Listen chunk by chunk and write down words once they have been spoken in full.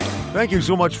Thank you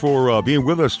so much for being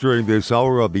with us during this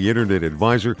hour of the Internet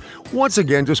Advisor. Once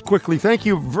again, just quickly, thank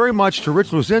you very much to Rich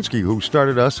Luzinski, who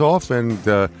started us off and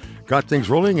got things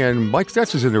rolling, and Mike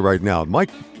Stetz is in there right now. Mike,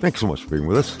 thanks so much for being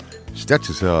with us. Stetz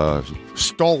is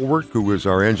Stalwart, who is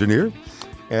our engineer,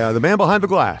 the man behind the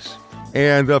glass.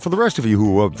 And for the rest of you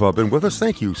who have been with us,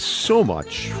 thank you so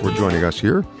much for joining us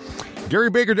here. Gary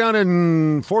Baker down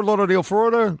in Fort Lauderdale,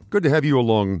 Florida, good to have you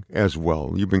along as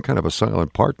well. You've been kind of a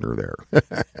silent partner there.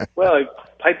 Well, I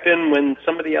pipe in when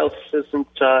somebody else isn't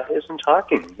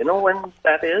talking. You know when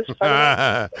that is?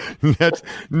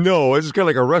 No, it's kind of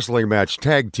like a wrestling match,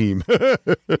 tag team.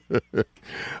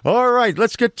 All right,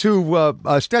 let's get to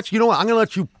Stetz. You know what? I'm going to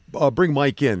let you bring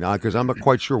Mike in because I'm not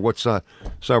quite sure what's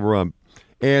cyber.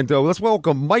 And let's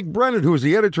welcome Mike Brennan, who is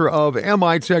the editor of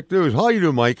MI Tech News. How you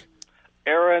doing, Mike?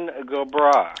 Aaron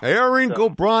Gobra. Aaron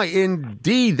Gobra,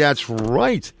 indeed. That's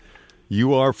right.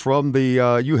 You are from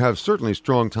the, you have certainly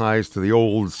strong ties to the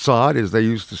old sod, as they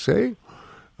used to say.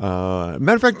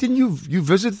 Matter of fact, didn't you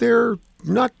visit there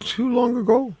not too long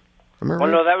ago? Am I right?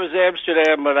 Well, no, that was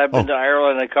Amsterdam, but I've been to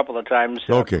Ireland a couple of times.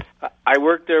 Okay. I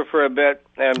worked there for a bit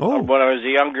and when I was a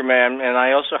younger man, and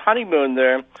I also honeymooned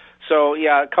there. So,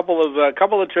 yeah, a couple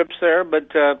of trips there,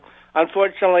 but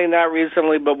unfortunately, not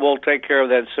recently, but we'll take care of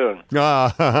that soon.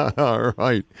 All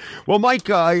right. Well, Mike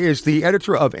is the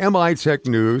editor of MI Tech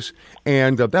News,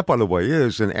 and that, by the way,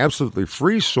 is an absolutely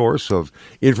free source of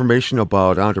information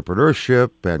about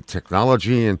entrepreneurship and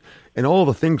technology and all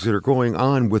the things that are going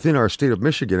on within our state of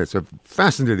Michigan. It's a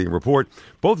fascinating report,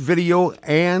 both video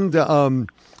and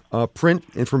print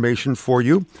information for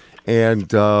you.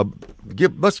 And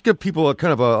let's give people a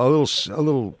kind of a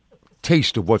little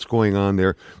taste of what's going on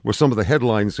there with some of the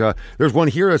headlines. There's one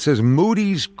here that says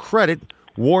Moody's Credit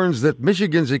warns that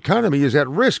Michigan's economy is at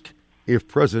risk if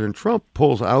President Trump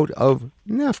pulls out of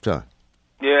NAFTA.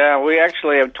 Yeah, we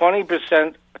actually have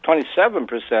 27%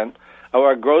 of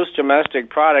our gross domestic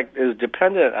product is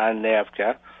dependent on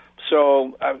NAFTA.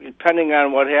 So depending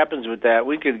on what happens with that,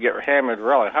 we could get hammered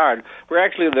really hard. We're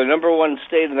actually the number one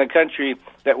state in the country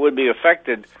that would be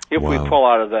affected if we pull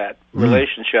out of that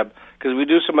relationship. Because we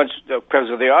do so much, because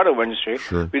of the auto industry,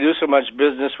 we do so much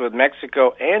business with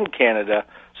Mexico and Canada.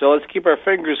 So let's keep our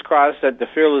fingers crossed that the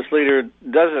fearless leader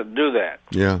doesn't do that.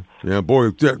 Yeah,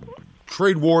 boy,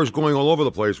 trade wars going all over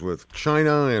the place with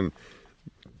China and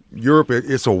Europe.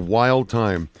 It's a wild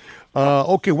time.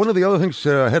 Okay, one of the other things,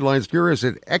 headlines here is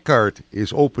that Eckhart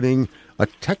is opening a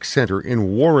tech center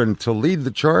in Warren to lead the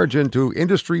charge into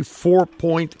Industry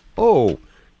 4.0.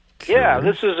 Yeah,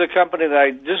 this is a company that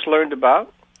I just learned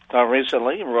about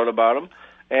recently and wrote about them.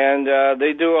 And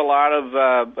they do a lot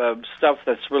of stuff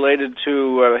that's related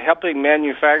to helping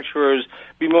manufacturers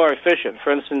be more efficient.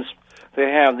 For instance,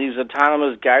 they have these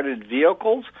autonomous guided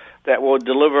vehicles that will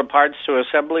deliver parts to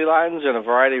assembly lines and a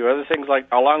variety of other things like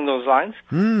along those lines.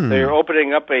 They're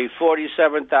opening up a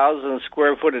 47,000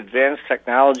 square foot advanced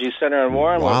technology center in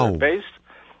Warren, where they're based.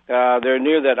 They're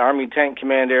near that Army Tank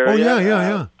Command area. Oh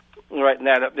yeah. Right in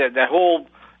that whole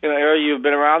area you've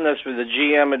been around. That's where the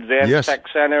GM Advanced Tech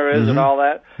Center is and all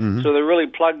that. So they're really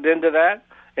plugged into that.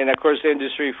 And of course,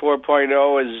 Industry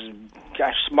 4.0 is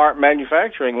smart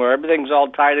manufacturing, where everything's all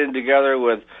tied in together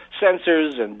with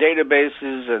sensors and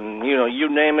databases and, you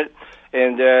name it.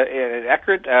 And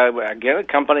Eckert, again, a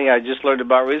company I just learned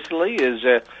about recently, is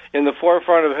in the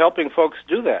forefront of helping folks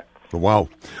do that. Wow.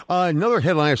 Another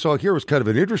headline I saw here was kind of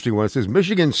an interesting one. It says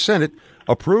Michigan Senate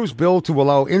approves bill to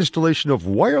allow installation of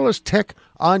wireless tech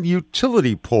on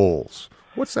utility poles.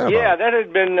 What's that about? Yeah, that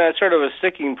had been sort of a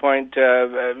sticking point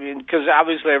because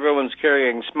obviously everyone's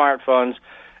carrying smartphones.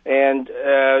 And,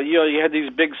 you had these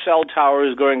big cell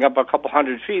towers going up a couple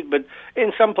 100 feet, but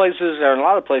in some places, or in a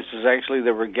lot of places, actually,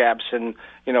 there were gaps in,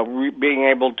 being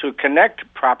able to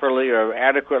connect properly or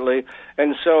adequately.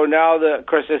 And so now, of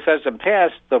course, this hasn't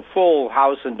passed. The full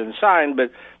House has been signed,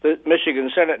 but the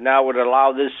Michigan Senate now would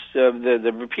allow this,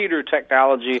 the repeater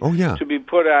technology to be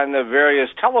put on the various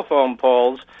telephone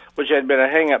poles, which had been a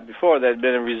hang-up before that had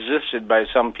been resisted by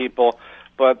some people.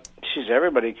 But,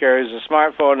 everybody carries a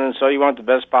smartphone, and so you want the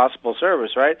best possible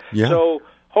service, right? Yeah. So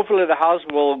hopefully the House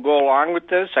will go along with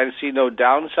this. I see no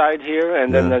downside here,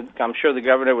 and then I'm sure the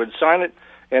governor would sign it,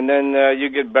 and then you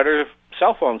get better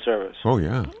cell phone service. Oh,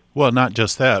 yeah. Well, not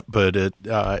just that, but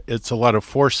it's a lot of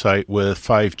foresight with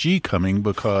 5G coming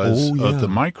because of the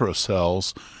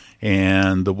microcells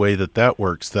and the way that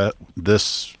works. That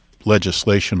this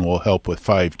legislation will help with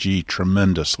 5G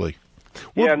tremendously.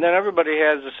 Well, and then everybody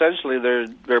has essentially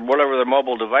their whatever their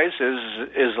mobile device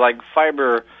is like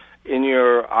fiber on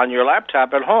your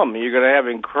laptop at home. You're going to have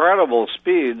incredible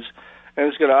speeds, and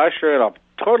it's going to usher in a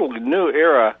totally new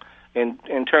era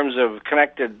in terms of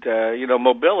connected,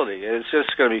 mobility. It's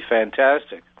just going to be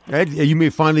fantastic. And you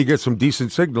may finally get some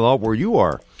decent signal out where you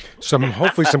are.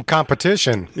 Hopefully some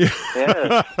competition.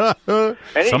 Yeah.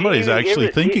 Somebody's actually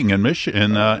thinking in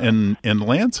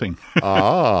Lansing.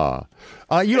 Go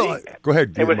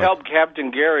ahead. It would help Captain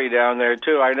Gary down there,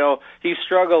 too. I know he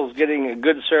struggles getting a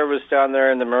good service down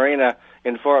there in the marina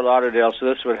in Fort Lauderdale, so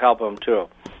this would help him, too.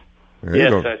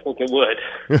 Yes, I think it would.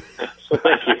 So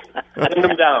thank you. Hunting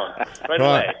them down right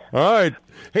away. All right.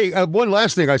 Hey, one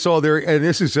last thing I saw there, and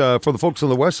this is for the folks on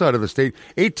the west side of the state.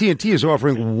 AT&T is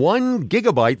offering 1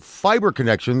 gigabyte fiber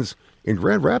connections in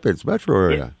Grand Rapids metro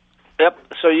area. Yep.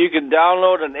 So you can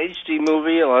download an HD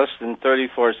movie in less than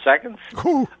 34 seconds.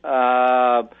 Cool. Again,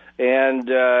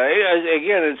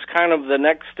 it's kind of the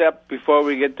next step before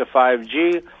we get to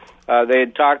 5G. They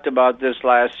had talked about this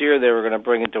last year. They were going to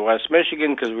bring it to West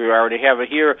Michigan because we already have it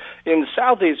here in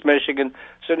Southeast Michigan.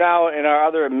 So now in our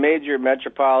other major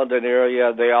metropolitan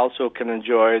area, they also can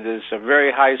enjoy this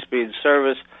very high-speed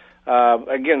service,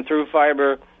 again, through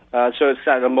fiber. So it's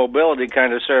not a mobility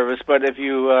kind of service, but if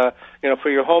you, for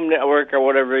your home network or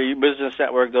whatever, your business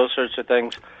network, those sorts of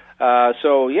things.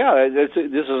 This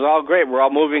is all great. We're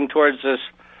all moving towards this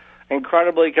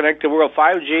incredibly connected world.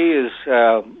 5G is,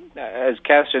 as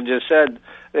Caston just said,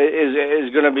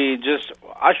 is going to be just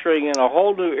ushering in a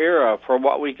whole new era for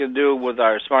what we can do with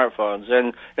our smartphones,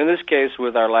 and in this case,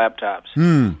 with our laptops.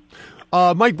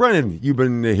 Mike Brennan, you've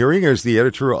been hearing as the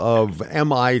editor of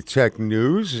MI Tech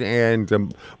News.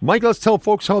 And, Mike, let's tell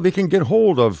folks how they can get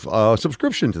hold of a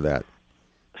subscription to that.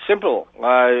 Simple.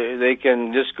 They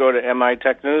can just go to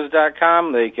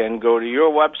mitechnews.com. They can go to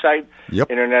your website,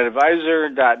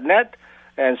 internetadvisor.net,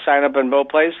 and sign up in both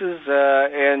places.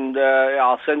 And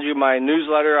I'll send you my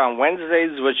newsletter on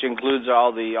Wednesdays, which includes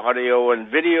all the audio and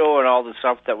video and all the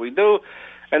stuff that we do.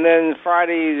 And then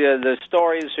Friday, the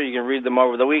stories, so you can read them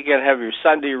over the weekend. Have your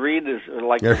Sunday read, as I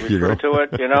like to refer to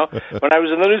it, When I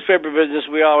was in the newspaper business,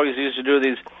 we always used to do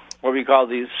these, what we call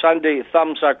these Sunday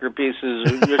thumbsucker pieces,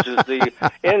 which is the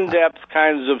in-depth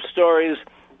kinds of stories.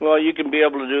 Well, you can be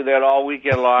able to do that all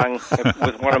weekend long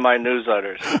with one of my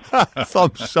newsletters.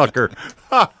 Thumbsucker.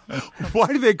 Why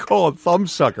do they call it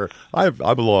thumbsucker? I'm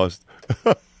lost.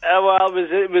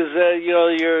 It was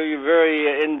your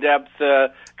very in-depth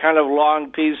kind of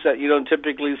long piece that you don't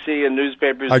typically see in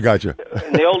newspapers. I got you.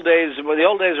 In the old days when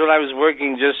I was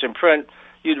working just in print,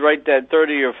 you'd write that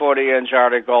 30 or 40-inch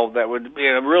article that would be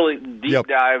a really deep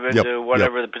dive into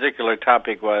whatever the particular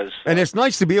topic was. And it's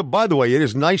nice to be, by the way, it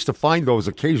is nice to find those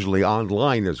occasionally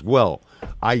online as well.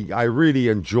 I really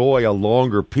enjoy a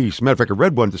longer piece. Matter of fact, I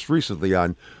read one just recently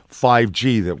on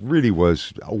 5G that really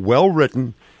was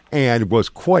well-written and was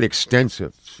quite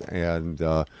extensive. And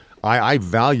I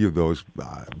value those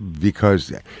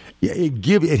because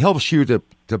it helps you to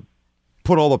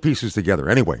put all the pieces together.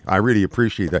 Anyway, I really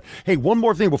appreciate that. Hey, one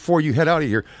more thing before you head out of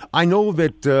here. I know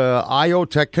that IO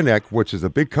Tech Connect, which is a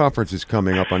big conference is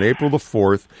coming up on April the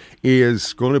 4th,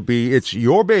 is going to be, it's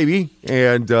your baby,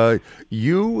 and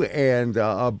you and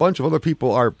a bunch of other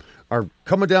people are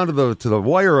coming down to the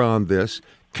wire on this.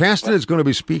 Caston is going to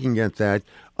be speaking at that.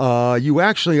 You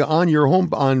actually, on your home,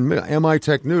 on MI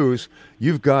Tech News,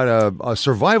 you've got a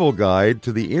survival guide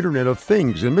to the Internet of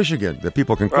Things in Michigan that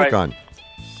people can click on.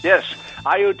 Yes,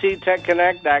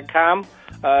 IoTTechConnect.com.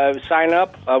 Sign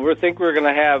up. We think we're going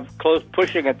to have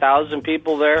pushing 1,000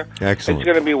 people there. Excellent. It's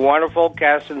going to be wonderful.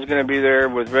 Caston's going to be there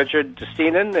with Richard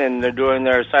Destinen, and they're doing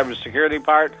their cybersecurity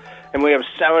part. And we have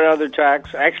 7 other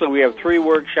tracks. Actually, we have 3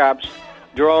 workshops,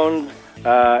 drones,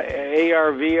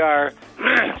 AR, VR,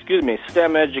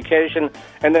 STEM education,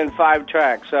 and then 5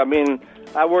 tracks. I mean,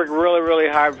 I worked really, really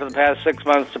hard for the past 6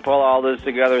 months to pull all this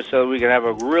together so we can have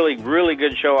a really, really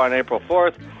good show on April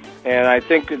 4th. And I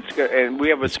think and we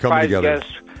have a surprise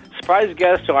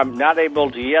guest who I'm not able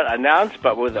to yet announce,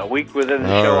 but with a week within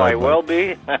the show I will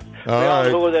be. We all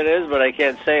know who that is, but I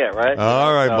can't say it, right?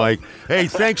 All right, Mike. Hey,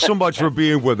 thanks so much for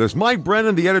being with us. Mike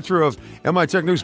Brennan, the editor of MI Tech News.